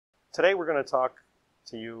Today we're going to talk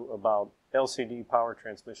to you about LCD power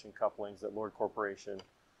transmission couplings that Lord Corporation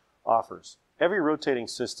offers. Every rotating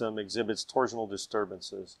system exhibits torsional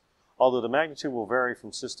disturbances, although the magnitude will vary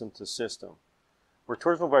from system to system. Where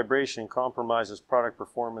torsional vibration compromises product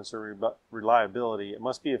performance or reliability, it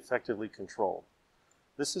must be effectively controlled.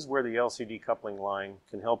 This is where the LCD coupling line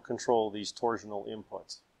can help control these torsional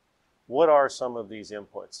inputs. What are some of these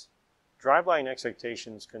inputs? Driveline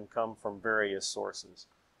excitations can come from various sources.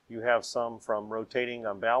 You have some from rotating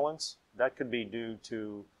unbalance. That could be due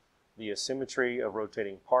to the asymmetry of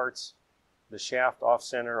rotating parts, the shaft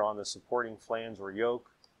off-center on the supporting flange or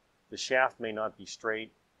yoke. The shaft may not be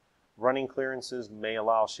straight. Running clearances may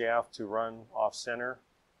allow shaft to run off-center.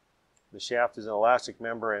 The shaft is an elastic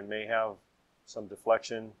member and may have some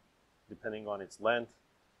deflection depending on its length.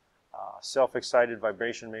 Self-excited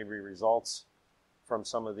vibration may be results from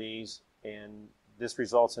some of these, and this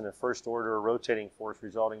results in a first-order rotating force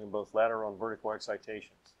resulting in both lateral and vertical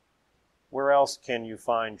excitations. Where else can you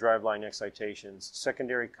find driveline excitations?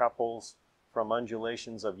 Secondary couples from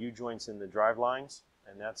undulations of U-joints in the drivelines,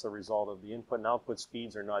 and that's a result of the input and output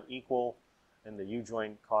speeds are not equal and the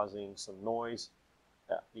U-joint causing some noise.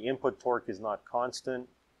 The input torque is not constant,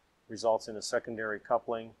 results in a secondary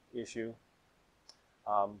coupling issue.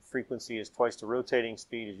 Frequency is twice the rotating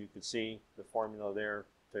speed, as you can see, the formula there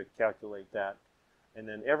to calculate that. And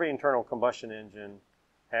then every internal combustion engine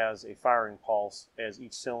has a firing pulse as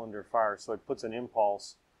each cylinder fires, so it puts an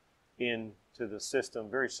impulse into the system,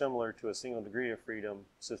 very similar to a single degree of freedom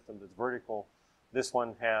system that's vertical. This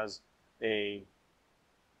one has a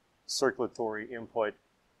circulatory input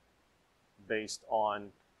based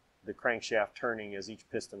on the crankshaft turning as each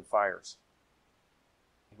piston fires.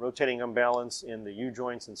 Rotating unbalance in the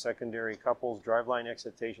U-joints and secondary couples, driveline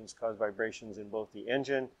excitations cause vibrations in both the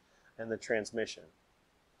engine and the transmission.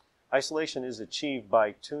 Isolation is achieved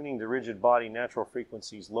by tuning the rigid body natural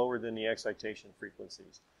frequencies lower than the excitation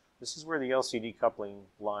frequencies. This is where the LCD coupling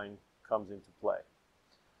line comes into play.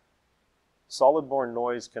 Solid-borne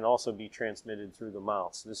noise can also be transmitted through the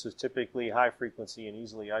mounts. This is typically high frequency and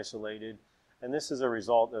easily isolated, and this is a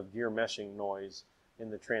result of gear meshing noise in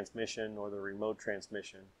the transmission or the remote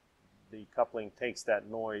transmission. The coupling takes that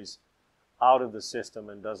noise out of the system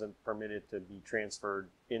and doesn't permit it to be transferred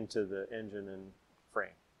into the engine and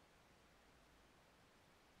frame.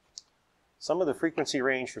 Some of the frequency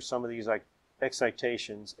range for some of these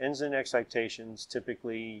excitations, engine excitations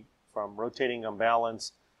typically from rotating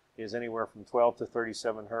unbalance is anywhere from 12 to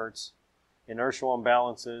 37 hertz. Inertial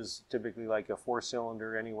imbalances, typically like a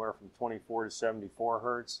 4-cylinder, anywhere from 24 to 74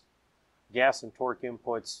 hertz. Gas and torque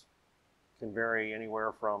inputs can vary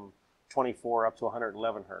anywhere from 24 up to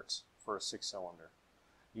 111 hertz for a 6-cylinder.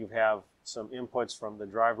 You have some inputs from the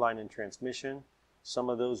driveline and transmission.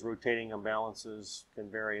 Some of those rotating imbalances can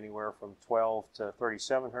vary anywhere from 12 to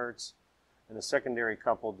 37 hertz, and the secondary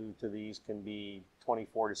couple due to these can be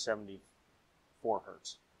 24 to 74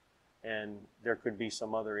 hertz. And there could be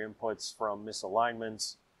some other inputs from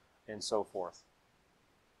misalignments and so forth.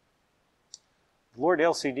 Lord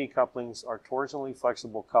LCD couplings are torsionally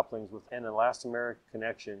flexible couplings with an elastomeric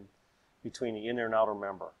connection between the inner and outer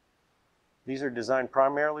member. These are designed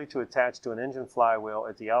primarily to attach to an engine flywheel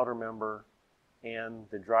at the outer member and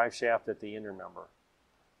the drive shaft at the inner member.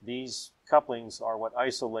 These couplings are what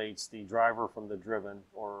isolates the driver from the driven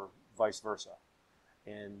or vice versa.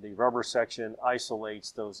 And the rubber section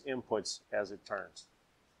isolates those inputs as it turns.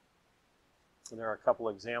 And there are a couple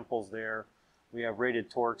examples there. We have rated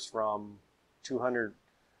torques from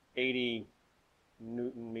 280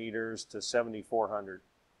 Newton meters to 7,400.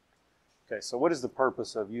 Okay, so what is the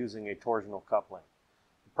purpose of using a torsional coupling?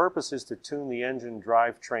 The purpose is to tune the engine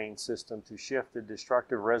drivetrain system to shift the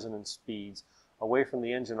destructive resonance speeds away from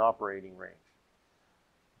the engine operating range.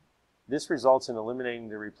 This results in eliminating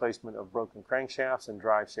the replacement of broken crankshafts and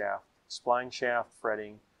drive shaft, spline shaft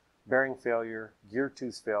fretting, bearing failure, gear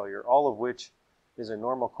tooth failure, all of which is a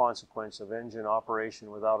normal consequence of engine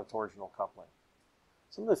operation without a torsional coupling.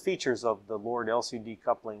 Some of the features of the Lord LCD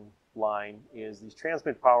coupling line is these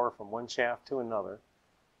transmit power from one shaft to another,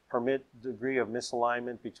 permit degree of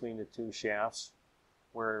misalignment between the two shafts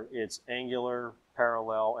where it's angular,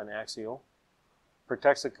 parallel, and axial,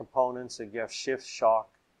 protects the components against shift shock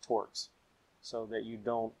torques so that you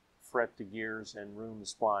don't fret the gears and ruin the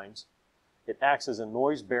splines. It acts as a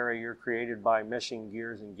noise barrier created by meshing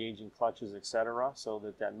gears, engaging clutches, etc., so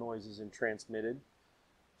that that noise isn't transmitted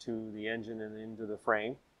to the engine and into the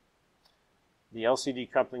frame. The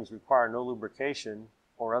LCD couplings require no lubrication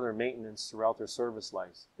or other maintenance throughout their service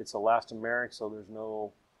life. It's elastomeric, so there's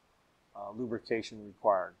no lubrication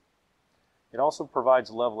required. It also provides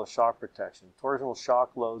a level of shock protection. Torsional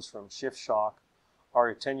shock loads from shift shock are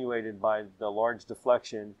attenuated by the large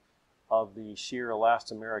deflection of the shear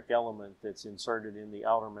elastomeric element that's inserted in the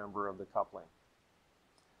outer member of the coupling.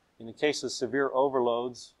 In the case of severe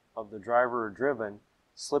overloads of the driver or driven,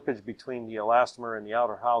 slippage between the elastomer and the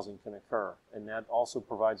outer housing can occur, and that also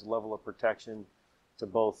provides a level of protection to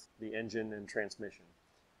both the engine and transmission.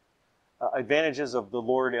 Advantages of the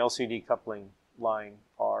Lord LCD coupling line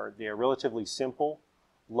are they are relatively simple,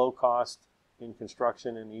 low cost in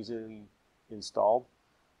construction, and easily installed.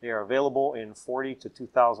 They are available in 40 to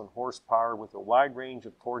 2,000 horsepower with a wide range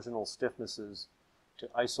of torsional stiffnesses to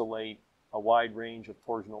isolate a wide range of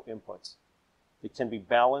torsional inputs. They can be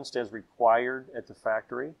balanced as required at the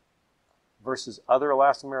factory. Versus other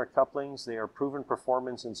elastomeric couplings, they are proven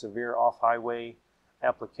performance in severe off-highway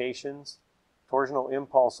applications. Torsional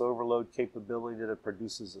impulse overload capability that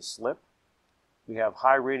produces a slip. We have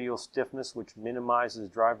high radial stiffness, which minimizes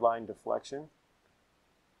driveline deflection.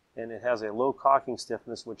 And it has a low cocking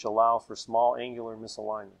stiffness, which allows for small angular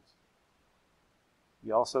misalignments.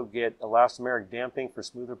 You also get elastomeric damping for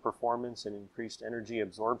smoother performance and increased energy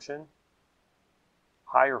absorption.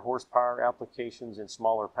 Higher horsepower applications in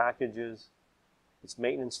smaller packages. It's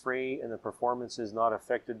maintenance free and the performance is not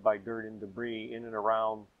affected by dirt and debris in and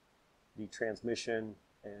around the transmission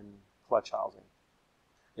and clutch housing.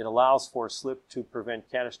 It allows for slip to prevent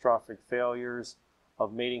catastrophic failures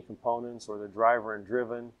of mating components or the driver and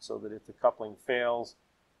driven, so that if the coupling fails,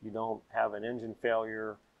 you don't have an engine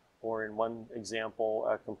failure, or in one example,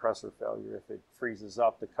 a compressor failure. If it freezes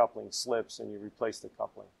up, the coupling slips and you replace the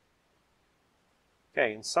coupling.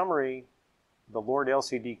 Okay, in summary, the Lord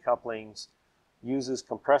LCD couplings uses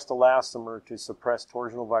compressed elastomer to suppress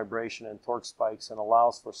torsional vibration and torque spikes and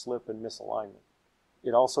allows for slip and misalignment.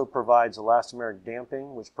 It also provides elastomeric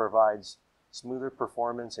damping, which provides smoother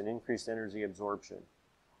performance and increased energy absorption.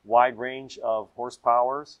 Wide range of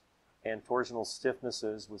horsepowers and torsional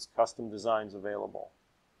stiffnesses with custom designs available.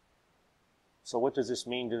 So what does this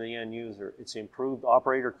mean to the end user? It's improved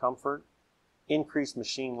operator comfort, increased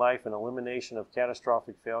machine life and elimination of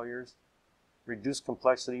catastrophic failures, reduced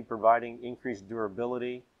complexity providing increased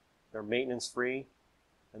durability, they're maintenance free,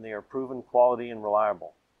 and they are proven quality and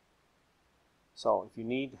reliable. So if you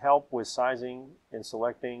need help with sizing and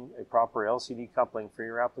selecting a proper LCD coupling for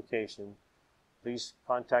your application, please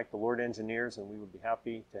contact the Lord Engineers and we would be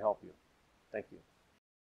happy to help you. Thank you.